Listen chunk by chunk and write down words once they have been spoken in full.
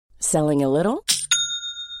Selling a little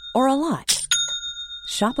or a lot?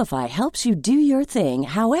 Shopify helps you do your thing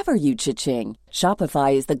however you cha-ching.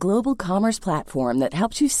 Shopify is the global commerce platform that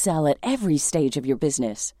helps you sell at every stage of your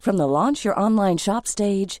business. From the launch your online shop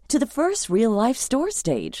stage to the first real-life store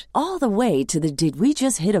stage, all the way to the did we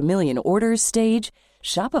just hit a million orders stage.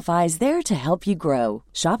 Shopify is there to help you grow.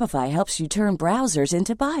 Shopify helps you turn browsers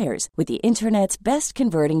into buyers with the internet's best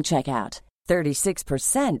converting checkout.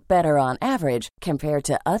 36% better on average compared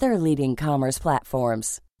to other leading commerce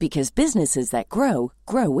platforms. Because businesses that grow,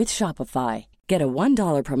 grow with Shopify. Get a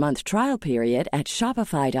 $1 per month trial period at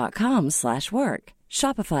shopify.com/work.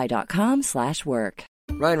 Shopify.com/work.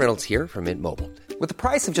 Ryan Reynolds here from Mint Mobile. With the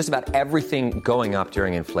price of just about everything going up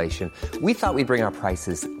during inflation, we thought we'd bring our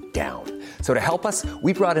prices down. So to help us,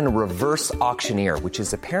 we brought in a reverse auctioneer, which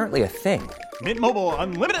is apparently a thing. Mint Mobile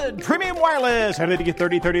Unlimited Premium Wireless. How to get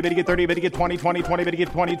 30, 30, bit to get 30, bit to get 20, 20, 20, bit to get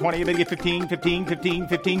 20, 20, bit to get 15, 15, 15,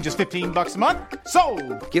 15, just $15 a month?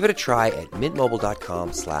 Sold! Give it a try at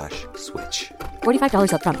mintmobile.com/switch.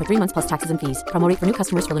 $45 up front for 3 months plus taxes and fees. Promo rate for new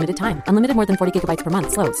customers for limited time. Unlimited more than 40 gigabytes per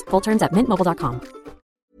month. Slows full terms at mintmobile.com.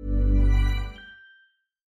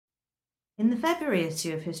 In the February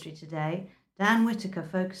issue of History Today, Dan Whittaker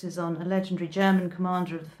focuses on a legendary German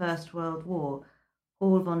commander of the First World War,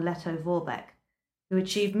 Paul von Lettow-Vorbeck, who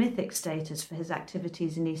achieved mythic status for his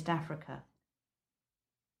activities in East Africa.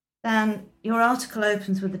 Dan, your article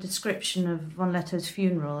opens with a description of von Lettow's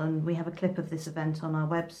funeral, and we have a clip of this event on our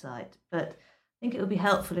website, but I think it would be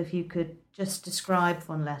helpful if you could just describe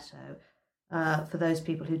von Lettow for those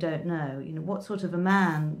people who don't know. You know, what sort of a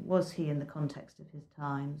man was he in the context of his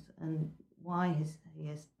times, and why he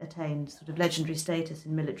has attained sort of legendary status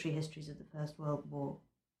in military histories of the First World War?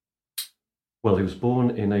 Well, he was born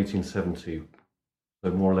in 1870,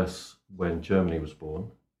 so more or less when Germany was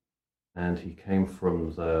born, and he came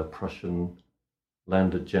from the Prussian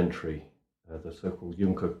landed gentry, the so-called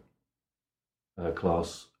Junker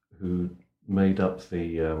class, who made up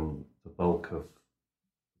the bulk of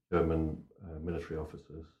German military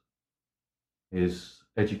officers. His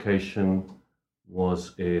education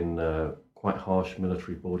was in quite harsh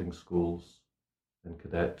military boarding schools, then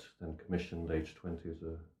cadet, then commissioned, age 20 as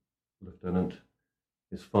a lieutenant.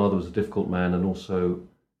 His father was a difficult man and also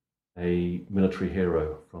a military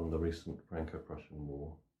hero from the recent Franco-Prussian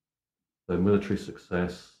War. So military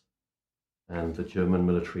success and the German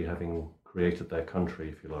military having created their country,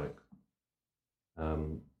 if you like,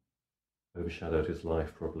 overshadowed his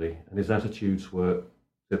life probably. And his attitudes were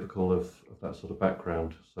typical of that sort of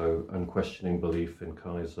background. So unquestioning belief in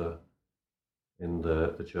Kaiser, in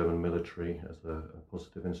the German military as a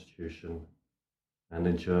positive institution, and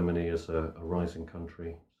in Germany as a rising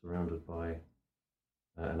country surrounded by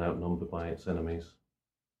and outnumbered by its enemies.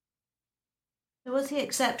 So was he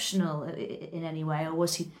exceptional in any way, or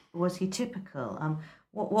was he typical?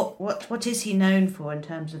 What is he known for in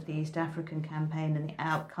terms of the East African campaign and the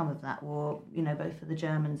outcome of that war? You know, both for the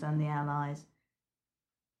Germans and the Allies.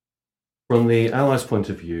 From the Allies' point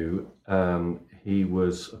of view, he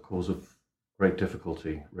was a cause of great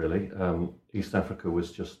difficulty, really. East Africa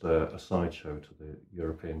was just a sideshow to the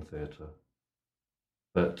European theatre.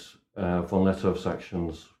 But von Lettow's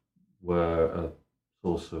actions were a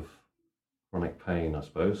source of chronic pain, I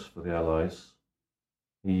suppose, for the Allies.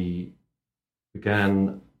 He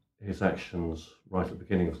began his actions right at the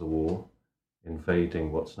beginning of the war,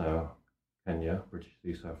 invading what's now Kenya, British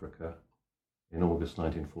East Africa, in August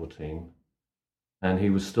 1914. And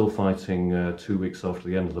he was still fighting 2 weeks after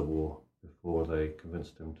the end of the war, before they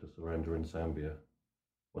convinced him to surrender in Zambia,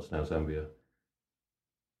 what's now Zambia.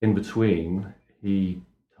 In between, he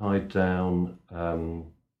tied down,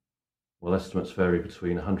 well, estimates vary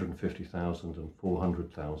between 150,000 and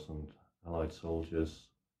 400,000 Allied soldiers,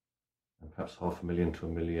 and perhaps 500,000 to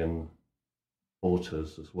 1 million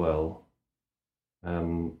porters as well,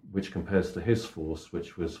 which compares to his force,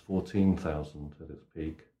 which was 14,000 at its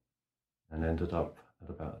peak, and ended up at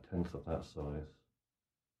about a tenth of that size.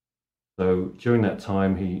 So during that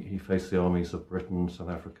time, he faced the armies of Britain, South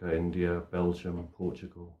Africa, India, Belgium,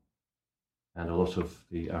 Portugal, and a lot of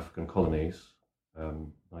the African colonies,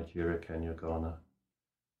 Nigeria, Kenya, Ghana.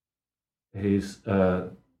 His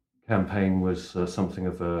campaign was something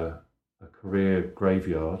of a career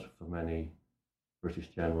graveyard for many British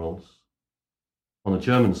generals. On the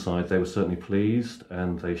German side, they were certainly pleased,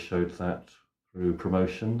 and they showed that through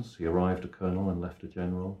promotions. He arrived a colonel and left a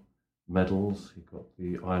general. Medals, he got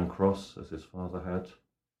the Iron Cross, as his father had,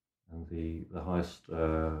 and the highest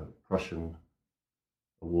Prussian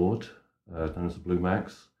award, known as the Blue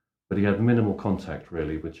Max. But he had minimal contact,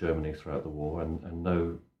 really, with Germany throughout the war, and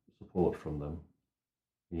no support from them.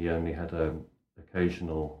 He only had an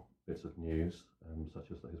occasional bits of news,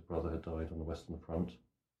 such as that his brother had died on the Western Front.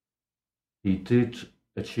 He did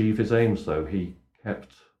achieve his aims, though. He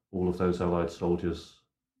kept all of those Allied soldiers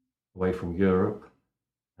away from Europe,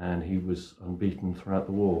 and he was unbeaten throughout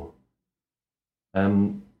the war.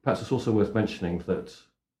 Perhaps it's also worth mentioning that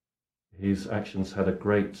his actions had a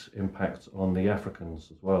great impact on the Africans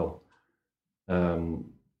as well.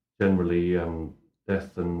 Generally,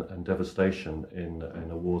 death and devastation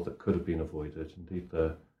in a war that could have been avoided. Indeed,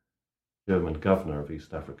 the German governor of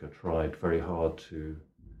East Africa tried very hard to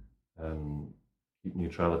keep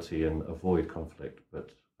neutrality and avoid conflict,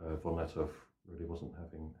 but von Lettow really wasn't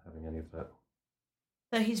having any of that.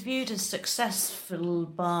 So he's viewed as successful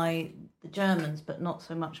by the Germans, but not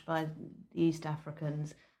so much by the East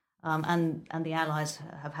Africans, and the Allies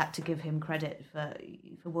have had to give him credit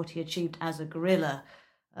for what he achieved as a guerrilla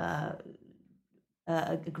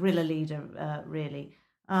leader, really.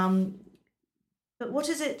 But what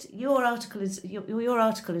is it? Your article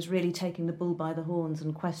is really taking the bull by the horns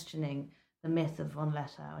and questioning the myth of von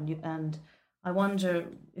Lettow, and I wonder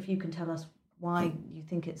if you can tell us why you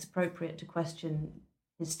think it's appropriate to question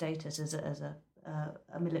his status as a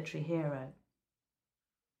military hero.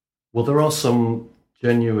 Well, there are some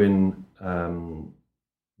genuine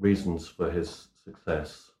reasons for his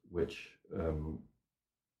success, which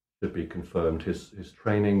should be confirmed. His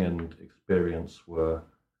training and experience were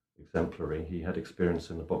exemplary. He had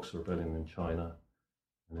experience in the Boxer Rebellion in China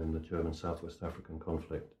and in the German Southwest African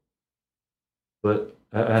conflict. But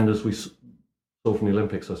and as we saw from the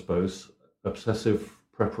Olympics, I suppose, obsessive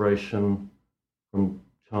preparation from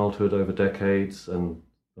childhood over decades and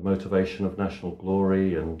the motivation of national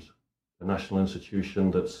glory and a national institution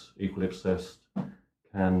that's equally obsessed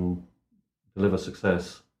can deliver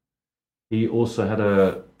success. He also had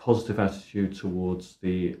a positive attitude towards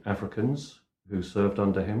the Africans who served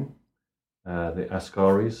under him, the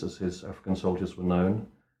Askaris, as his African soldiers were known,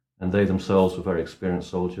 and they themselves were very experienced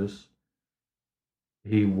soldiers.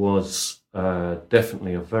 He was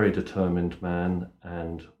definitely a very determined man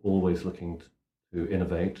and always looking to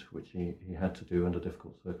innovate, which he had to do under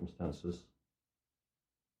difficult circumstances.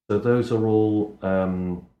 So those are all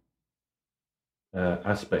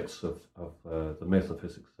aspects of the myth of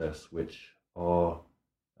his success which are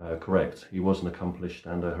correct. He was an accomplished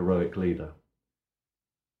and a heroic leader.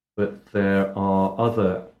 But there are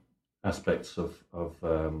other aspects of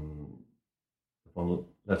von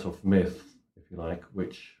Lettow myth, if you like,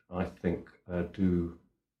 which I think do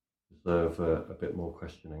deserve a bit more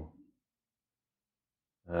questioning.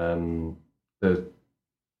 The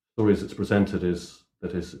stories it's presented is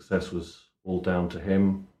that his success was all down to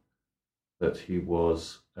him, that he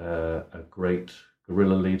was a great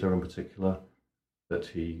guerrilla leader in particular, that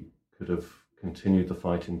he could have continued the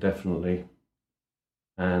fight indefinitely.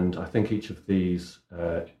 And I think each of these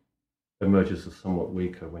emerges as somewhat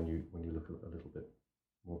weaker when you look at it a little bit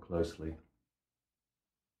more closely.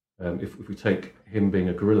 If we take him being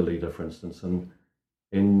a guerrilla leader, for instance, and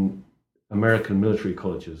in American military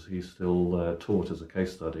colleges, he's still taught as a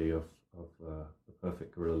case study of the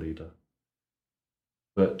perfect guerrilla leader.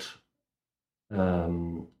 But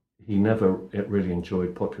he never really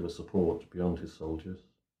enjoyed popular support beyond his soldiers.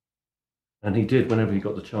 And he did, whenever he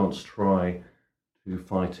got the chance, try to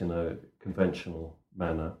fight in a conventional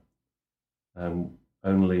manner,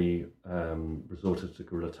 only resorted to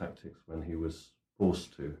guerrilla tactics when he was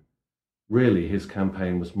forced to. Really, his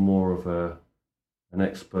campaign was more of an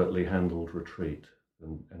expertly handled retreat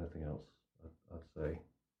than anything else, I'd say.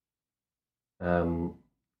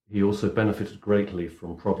 He also benefited greatly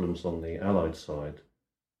from problems on the Allied side.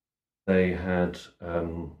 They had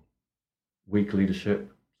weak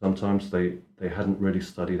leadership. Sometimes they hadn't really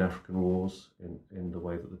studied African wars in the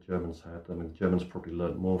way that the Germans had. I mean, the Germans probably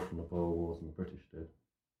learnt more from the Boer Wars than the British did.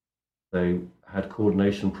 They had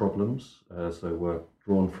coordination problems as they were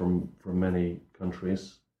drawn from many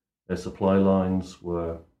countries. Their supply lines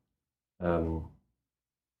were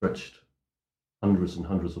stretched hundreds and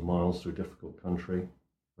hundreds of miles through difficult country,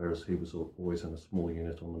 whereas he was always in a small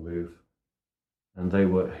unit on the move. And they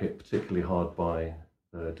were hit particularly hard by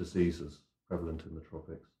the diseases prevalent in the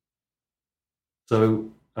tropics.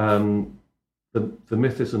 So the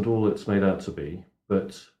myth isn't all it's made out to be,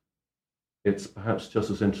 but it's perhaps just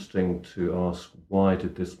as interesting to ask, why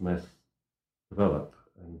did this myth develop?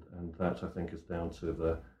 And that, I think, is down to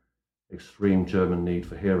the extreme German need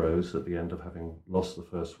for heroes at the end of having lost the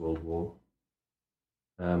First World War.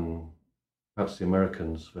 Perhaps the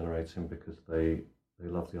Americans venerate him because they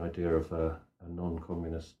love the idea of a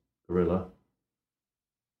non-communist guerrilla.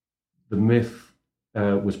 The myth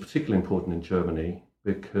was particularly important in Germany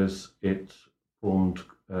because it formed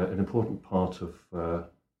an important part of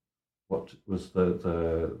what was the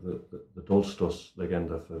Dolchstoß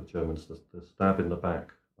Legende for Germans, the stab in the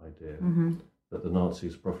back idea that the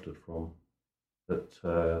Nazis profited from, that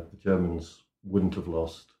the Germans wouldn't have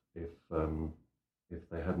lost if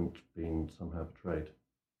they hadn't been somehow betrayed.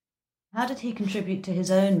 How did he contribute to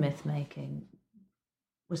his own myth-making?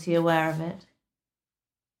 Was he aware of it?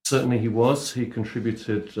 Certainly he was. He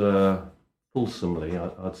contributed fulsomely,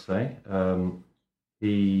 I'd say.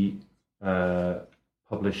 He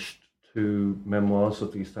published 2 memoirs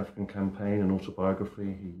of the East African Campaign, an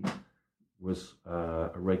autobiography. He was a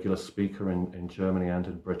regular speaker in Germany and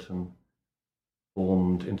in Britain,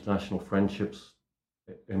 formed international friendships,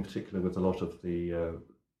 in particular with a lot of the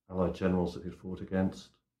Allied generals that he'd fought against.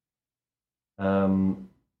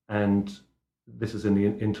 And this is in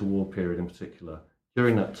the interwar period in particular.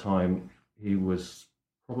 During that time, he was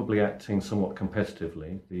probably acting somewhat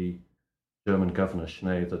competitively. The German governor,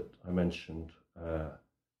 Schnee, that I mentioned,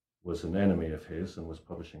 was an enemy of his and was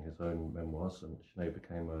publishing his own memoirs, and Schnee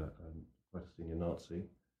became quite a senior Nazi.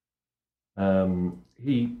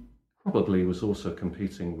 He probably was also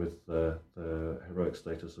competing with the heroic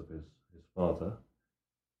status of his father.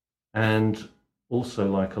 And also,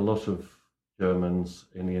 like a lot of Germans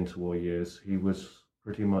in the interwar years, he was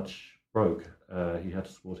pretty much broke. He had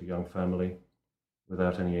to support a young family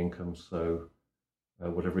without any income, so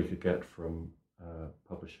whatever he could get from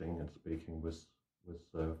publishing and speaking was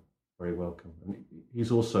very welcome. And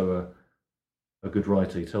he's also a good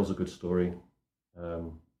writer. He tells a good story,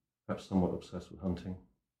 perhaps somewhat obsessed with hunting,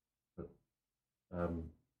 but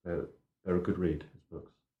they're a good read, his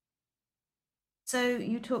books. So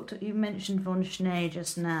you mentioned von Schnee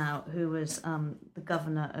just now, who was the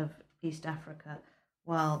governor of East Africa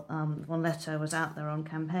while von Lettow was out there on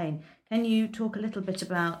campaign. Can you talk a little bit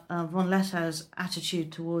about von Lettow's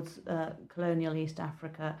attitude towards colonial East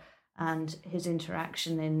Africa and his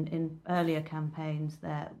interaction in earlier campaigns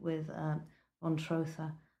there with von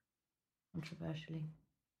Trotha, controversially?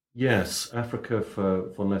 Yes, Africa for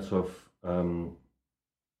von Lettow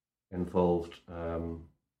involved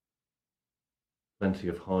plenty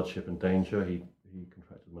of hardship and danger. He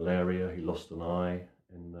contracted malaria. He lost an eye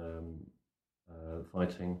in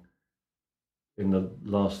fighting. In the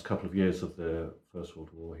last couple of years of the First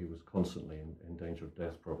World War, he was constantly in danger of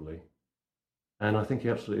death, probably. And I think he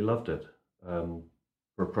absolutely loved it.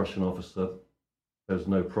 For a Prussian officer, there's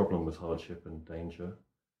no problem with hardship and danger.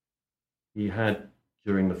 He had,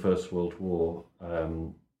 during the First World War,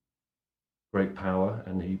 great power,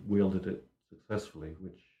 and he wielded it successfully,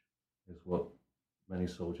 which is what many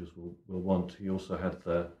soldiers will want. He also had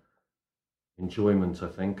the enjoyment, I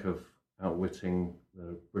think, of outwitting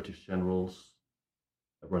the British generals,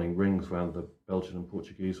 running rings around the Belgian and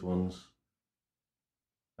Portuguese ones,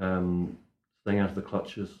 staying out of the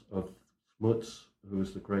clutches of Smuts, who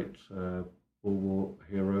was the great Boer War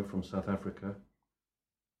hero from South Africa.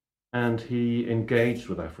 And he engaged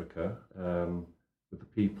with Africa, with the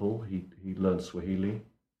people. He learned Swahili.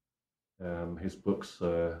 His books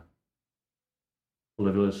are full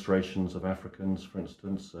of illustrations of Africans, for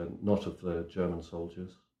instance, not of the German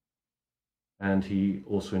soldiers. And he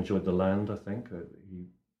also enjoyed the land, I think. He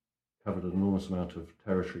covered an enormous amount of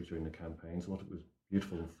territory during the campaigns. A lot of it was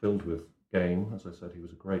beautiful and filled with game. As I said, he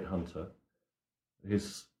was a great hunter.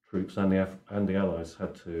 His troops and the Allies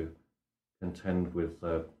had to contend with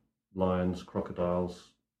lions,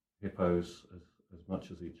 crocodiles, hippos as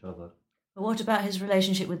much as each other. But what about his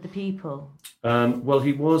relationship with the people? Well,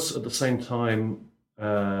 he was at the same time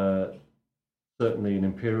certainly an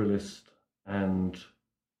imperialist and,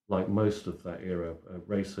 like most of that era, a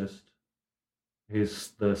racist.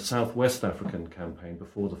 The Southwest African campaign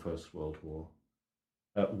before the First World War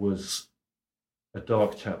was a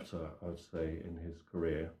dark chapter, I would say, in his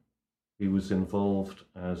career. He was involved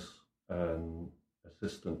as an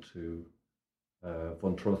assistant to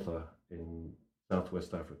von Trotha in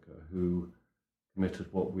Southwest Africa, who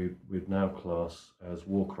committed what we'd now class as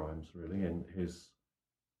war crimes, really, in his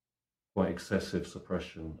quite excessive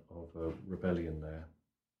suppression of a rebellion there.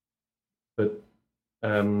 But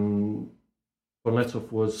von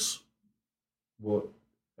Lettow was what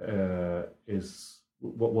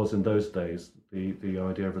was in those days the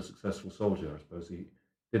idea of a successful soldier, I suppose. He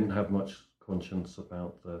didn't have much conscience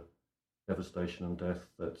about the devastation and death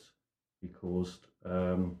that he caused.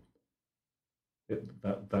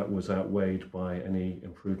 That was outweighed by any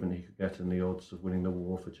improvement he could get in the odds of winning the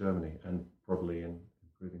war for Germany, and probably in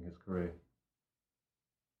improving his career.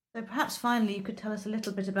 So perhaps finally you could tell us a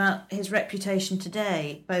little bit about his reputation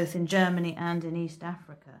today, both in Germany and in East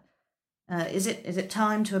Africa. Is it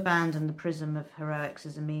time to abandon the prism of heroics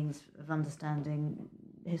as a means of understanding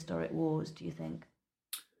historic wars, do you think?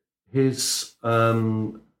 His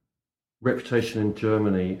reputation in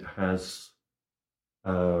Germany has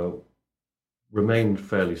remained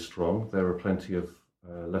fairly strong. There are plenty of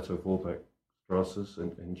Letto Vorbeck Strasses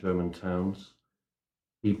in German towns.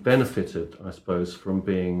 He benefited, I suppose, from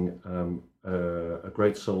being a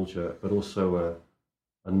great soldier, but also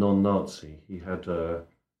a non-Nazi. He had a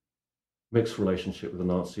mixed relationship with the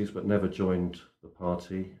Nazis, but never joined the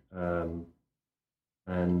party.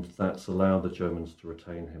 And that's allowed the Germans to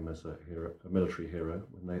retain him as a hero, a military hero,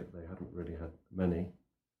 when they hadn't really had many.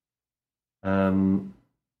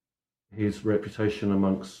 His reputation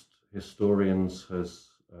amongst historians has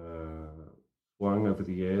swung over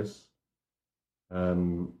the years.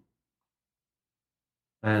 And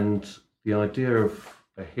the idea of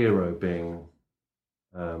a hero being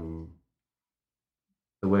the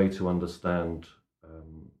way to understand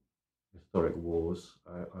historic wars,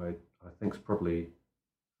 I think is probably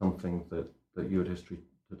something that you at History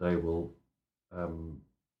Today will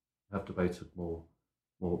have debated more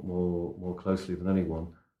closely than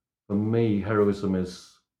anyone. For me, heroism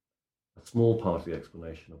is a small part of the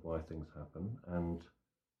explanation of why things happen, and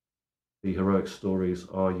the heroic stories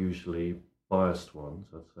are usually biased ones,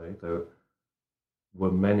 I'd say. There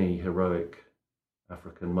were many heroic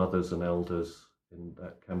African mothers and elders in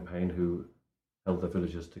that campaign who held their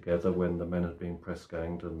villages together when the men had been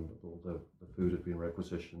press-ganged and all the food had been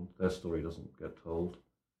requisitioned. Their story doesn't get told.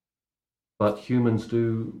 But humans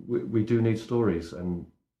do, we do need stories, and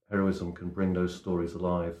heroism can bring those stories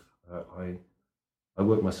alive. I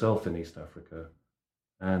work myself in East Africa,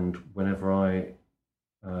 and whenever I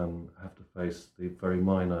have to face the very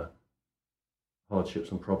minor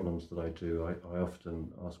hardships and problems that I do, I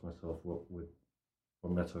often ask myself, what would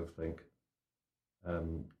von Letto think?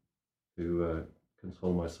 To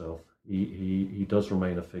console myself. He does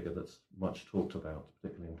remain a figure that's much talked about,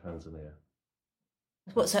 particularly in Tanzania.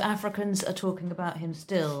 So Africans are talking about him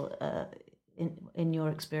still, in your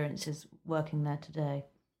experiences working there today?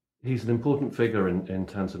 He's an important figure in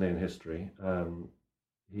Tanzanian history.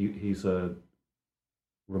 He's a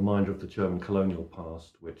reminder of the German colonial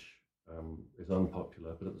past, which is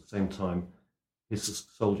unpopular, but at the same time, his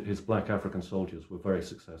black African soldiers were very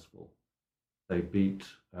successful. They beat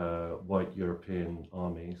white European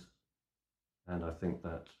armies, and I think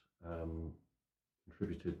that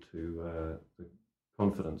contributed to the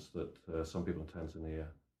confidence that some people in Tanzania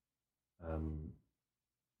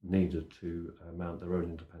needed to mount their own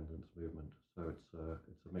independence movement. So it's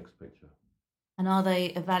a mixed picture. And are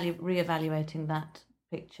they re-evaluating that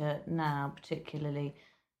picture now, particularly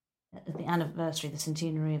at the anniversary, the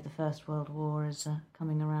centenary of the First World War is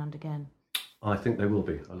coming around again? I think they will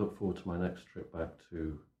be. I look forward to my next trip back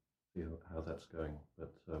to see how that's going.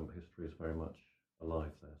 But history is very much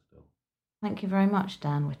alive there still. Thank you very much,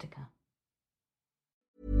 Dan Whitaker.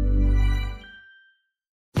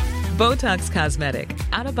 Botox Cosmetic,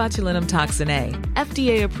 out of botulinum toxin A,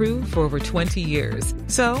 FDA approved for over 20 years.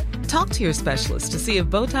 So, talk to your specialist to see if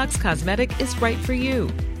Botox Cosmetic is right for you.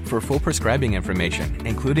 For full prescribing information,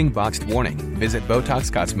 including boxed warning, visit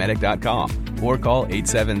BotoxCosmetic.com or call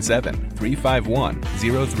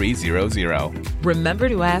 877-351-0300. Remember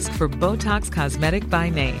to ask for Botox Cosmetic by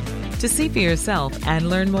name. To see for yourself and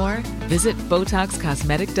learn more, visit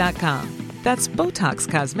BotoxCosmetic.com. That's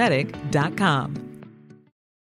BotoxCosmetic.com.